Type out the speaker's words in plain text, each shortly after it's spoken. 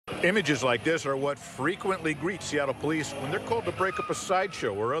Images like this are what frequently greet Seattle police when they're called to break up a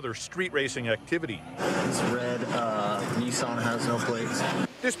sideshow or other street racing activity. This red Nissan has no plates.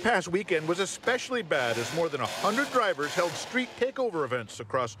 This past weekend was especially bad as more than 100 drivers held street takeover events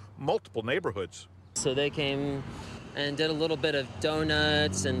across multiple neighborhoods. So they came and did a little bit of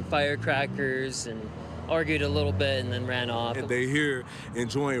donuts and firecrackers and argued a little bit and then ran off. And they're here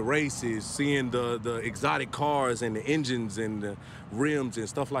enjoying races, seeing the exotic cars and the engines and the rims and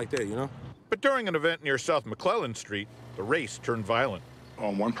stuff like that, you know? But during an event near South McClellan Street, the race turned violent.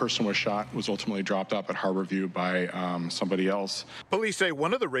 One person was shot, was ultimately dropped off at Harborview by somebody else. Police say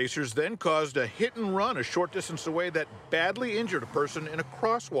one of the racers then caused a hit and run a short distance away that badly injured a person in a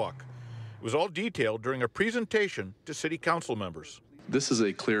crosswalk. It was all detailed during a presentation to city council members. This is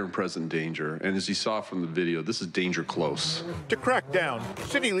a clear and present danger, and as you saw from the video, this is danger close. To crack down,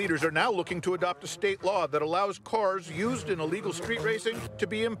 city leaders are now looking to adopt a state law that allows cars used in illegal street racing to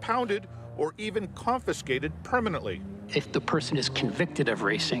be impounded or even confiscated permanently. If the person is convicted of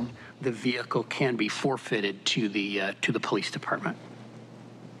racing, the vehicle can be forfeited to the police department,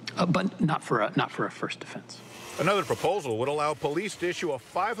 but not for a first offense. Another proposal would allow police to issue a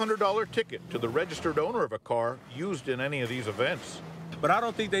 $500 ticket to the registered owner of a car used in any of these events. But I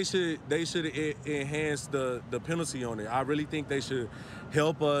don't think they should enhance the penalty on it. I really think they should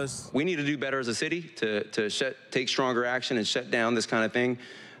help us. We need to do better as a city to take stronger action and shut down this kind of thing.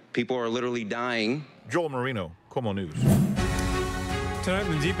 People are literally dying. Joel Marino, KOMO News. Tonight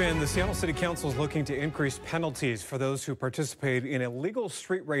in the deep end, the Seattle City Council is looking to increase penalties for those who participate in illegal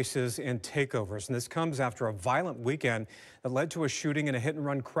street races and takeovers. And this comes after a violent weekend that led to a shooting and a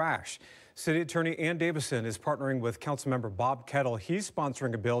hit-and-run crash. City Attorney Ann Davison is partnering with Councilmember Bob Kettle. He's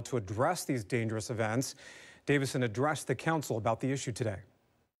sponsoring a bill to address these dangerous events. Davison addressed the council about the issue today.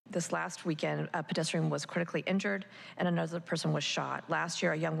 This last weekend, a pedestrian was critically injured and another person was shot. Last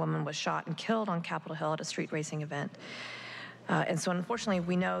year, a young woman was shot and killed on Capitol Hill at a street racing event. And so unfortunately,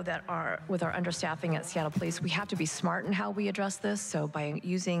 we know that with our understaffing at Seattle Police, we have to be smart in how we address this. So by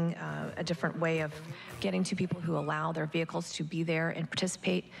using a different way of getting to people who allow their vehicles to be there and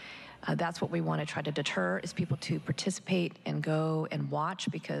participate, that's what we want to try to deter, is people to participate and go and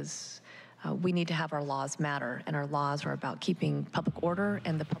watch, because we need to have our laws matter, and our laws are about keeping public order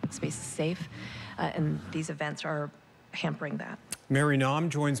and the public spaces safe, and these events are hampering that. Mary Nam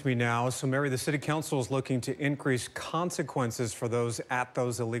joins me now. So Mary, the City Council is looking to increase consequences for those at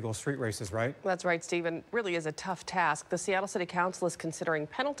those illegal street races, right? That's right, Stephen. Really is a tough task. The Seattle City Council is considering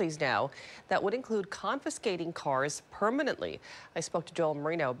penalties now that would include confiscating cars permanently. I spoke to Joel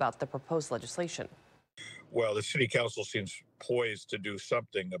Marino about the proposed legislation. Well, the City Council seems poised to do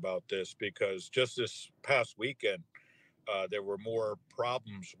something about this, because just this past weekend, there were more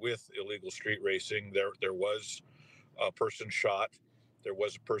problems with illegal street racing. There was a person shot. There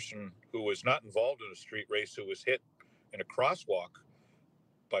was a person who was not involved in a street race who was hit in a crosswalk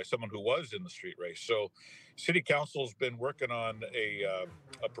by someone who was in the street race. So City Council's been working on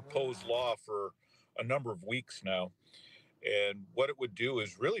a proposed law for a number of weeks now. And what it would do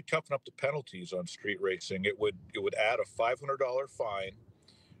is really toughen up the penalties on street racing. It would add a $500 fine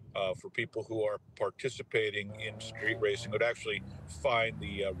for people who are participating in street racing. It would actually fine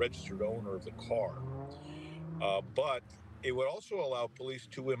the registered owner of the car. But it would also allow police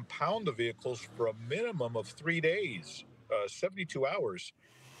to impound the vehicles for a minimum of 3 days, 72 hours.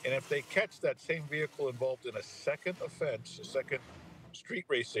 And if they catch that same vehicle involved in a second offense, a second street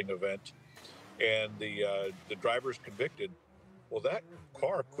racing event, and the driver is convicted, well, that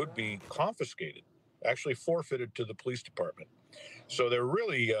car could be confiscated, actually forfeited to the police department. So they're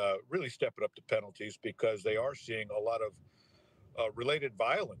really stepping up the penalties, because they are seeing a lot of related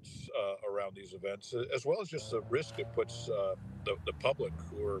violence around these events, as well as just the risk it puts the public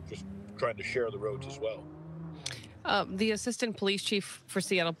who are just trying to share the roads as well. The assistant police chief for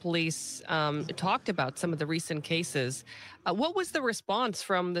Seattle Police talked about some of the recent cases. What was the response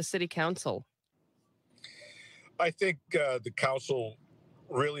from the city council? I think the council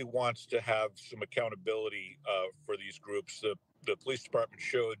really wants to have some accountability for these groups. The police department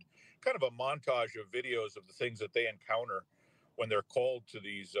showed kind of a montage of videos of the things that they encounter when they're called to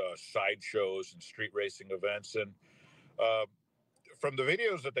these sideshows and street racing events. And from the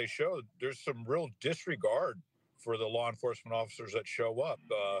videos that they showed, there's some real disregard for the law enforcement officers that show up.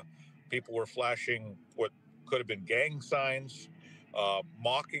 People were flashing what could have been gang signs,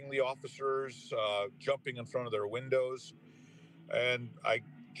 mocking the officers, jumping in front of their windows, and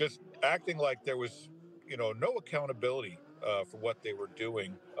just acting like there was, no accountability for what they were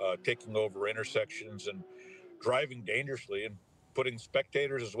doing, taking over intersections and driving dangerously and putting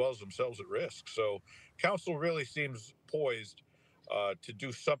spectators as well as themselves at risk. So council really seems poised to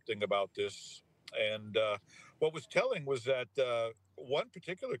do something about this. And what was telling was that one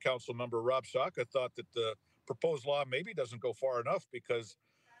particular council member, Rob Saka, thought that the proposed law maybe doesn't go far enough because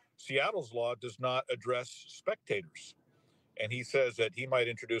Seattle's law does not address spectators. And he says that he might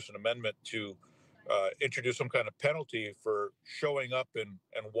introduce an amendment to introduce some kind of penalty for showing up and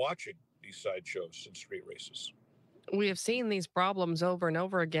watching these sideshows and street races. We have seen these problems over and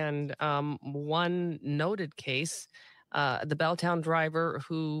over again. One noted case, the Belltown driver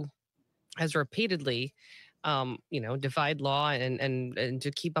who has repeatedly, defied law and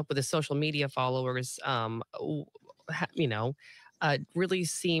to keep up with his social media followers, really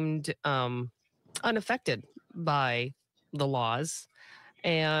seemed unaffected by the laws.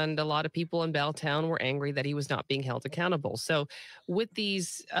 And a lot of people in Belltown were angry that he was not being held accountable. So with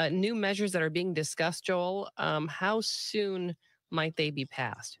these new measures that are being discussed, Joel, how soon might they be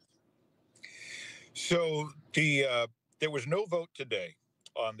passed? So there was no vote today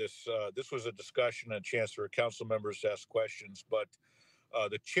on this. This was a discussion and a chance for council members to ask questions, but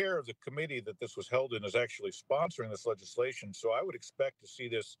the chair of the committee that this was held in is actually sponsoring this legislation. So I would expect to see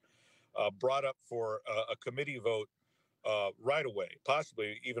this brought up for a committee vote right away,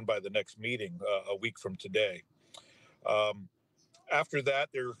 possibly even by the next meeting a week from today. After that,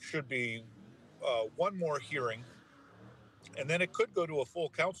 there should be one more hearing, and then it could go to a full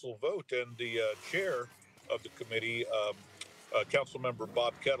council vote. And the chair of the committee, Councilmember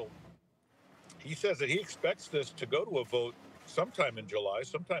Bob Kettle, he says that he expects this to go to a vote sometime in July,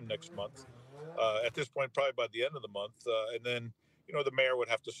 sometime next month. At this point, probably by the end of the month, and then the mayor would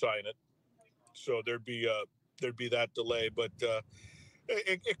have to sign it. So there'd be that delay, but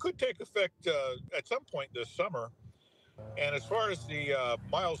it could take effect at some point this summer. And as far as the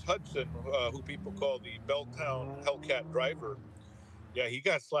Miles Hudson, who people call the Belltown Hellcat driver, yeah, he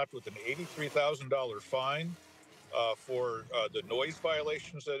got slapped with an $83,000 fine for the noise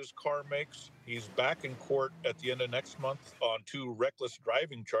violations that his car makes. He's back in court at the end of next month on 2 reckless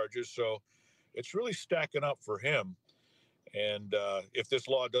driving charges. So it's really stacking up for him. And if this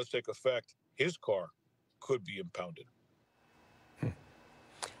law does take effect, his car could be impounded.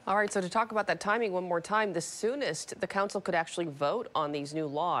 All right, so to talk about that timing one more time, the soonest the council could actually vote on these new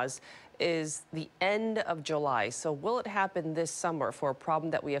laws is the end of July. So will it happen this summer for a problem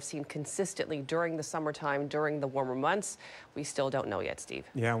that we have seen consistently during the summertime, during the warmer months? We still don't know yet, Steve.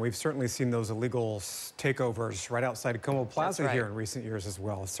 Yeah, we've certainly seen those illegal takeovers right outside of KOMO Plaza here in recent years as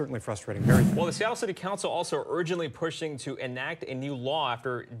well. It's certainly frustrating. Well, the Seattle City Council also urgently pushing to enact a new law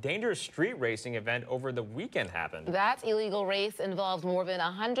after dangerous street racing event over the weekend happened. That illegal race involved more than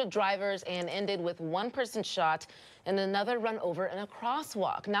 100 drivers and ended with 1 person shot and another run over in a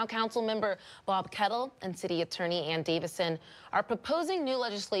crosswalk. Now, council member Bob Kettle and city attorney Ann Davison are proposing new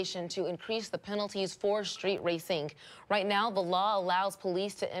legislation to increase the penalties for street racing. Right now, the law allows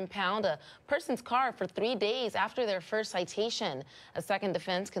police to impound a person's car for 3 days after their first citation. A second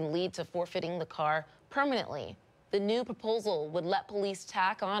offense can lead to forfeiting the car permanently. The new proposal would let police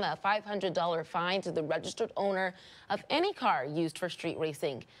tack on a $500 fine to the registered owner of any car used for street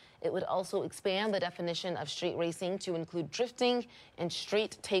racing. It would also expand the definition of street racing to include drifting and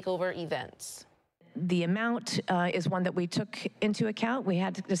street takeover events. The amount is one that we took into account. We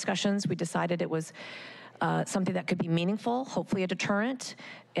had discussions. We decided it was something that could be meaningful, hopefully a deterrent,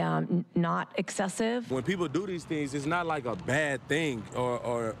 not excessive. When people do these things, it's not like a bad thing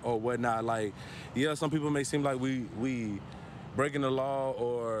or whatnot. Like, yeah, some people may seem like we breaking the law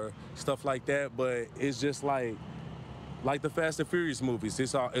or stuff like that, but it's just like the Fast and Furious movies.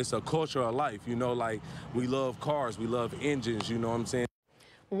 It's a culture of life, like we love cars, we love engines, you know what I'm saying?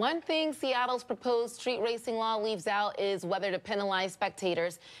 One thing Seattle's proposed street racing law leaves out is whether to penalize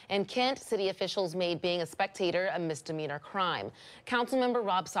spectators. In Kent, city officials made being a spectator a misdemeanor crime. Councilmember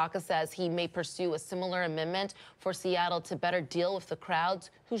Rob Saka says he may pursue a similar amendment for Seattle to better deal with the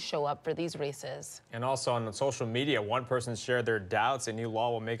crowds who show up for these races. And also on social media, one person shared their doubts a new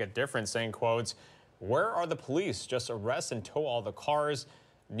law will make a difference, saying, quotes, "Where are the police? Just arrest and tow all the cars.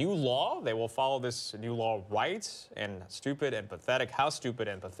 New law? They will follow this new law right? And stupid and pathetic. How stupid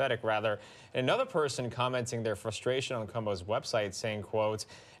and pathetic, rather." And another person commenting their frustration on KOMO's website saying, quote,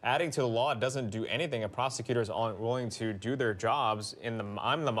 "Adding to the law doesn't do anything if prosecutors aren't willing to do their jobs.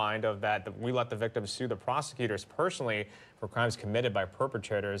 I'm the mind of that we let the victims sue the prosecutors personally for crimes committed by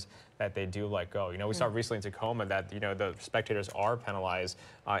perpetrators that they do let go." We saw recently in Tacoma that, the spectators are penalized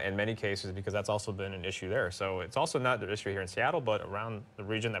in many cases because that's also been an issue there. So it's also not the issue here in Seattle, but around the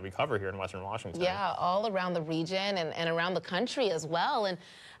region region that we cover here in Western Washington. Yeah, all around the region and around the country as well. And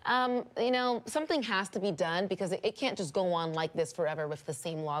you know, something has to be done because it can't just go on like this forever with the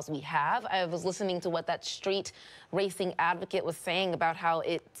same laws we have. I was listening to what that street racing advocate was saying about how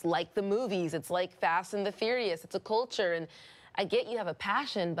it's like the movies, it's like Fast and the Furious, it's a culture. And I get you have a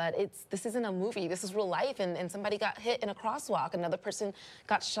passion, but this isn't a movie. This is real life, and somebody got hit in a crosswalk. Another person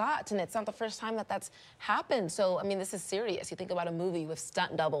got shot, and it's not the first time that that's happened. So, I mean, this is serious. You think about a movie with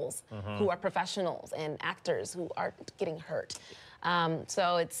stunt doubles who are professionals and actors who aren't getting hurt.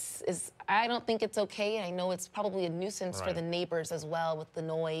 So I don't think it's okay. I know it's probably a nuisance for the neighbors as well with the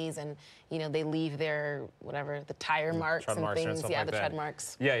noise, and you know they leave their the tire marks and things. Yeah, the tread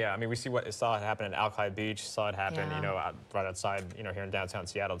marks. Yeah. I mean, we saw it happen in Alki Beach. Saw it happen, you know, right outside, you know, here in downtown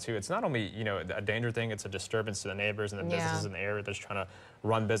Seattle too. It's not only, you know, a danger thing. It's a disturbance to the neighbors and the businesses in the area that's trying to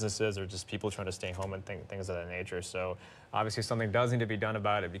run businesses, or just people trying to stay home and things of that nature. So obviously something does need to be done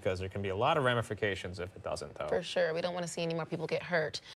about it, because there can be a lot of ramifications if it doesn't, though. For sure. We don't want to see any more people get hurt.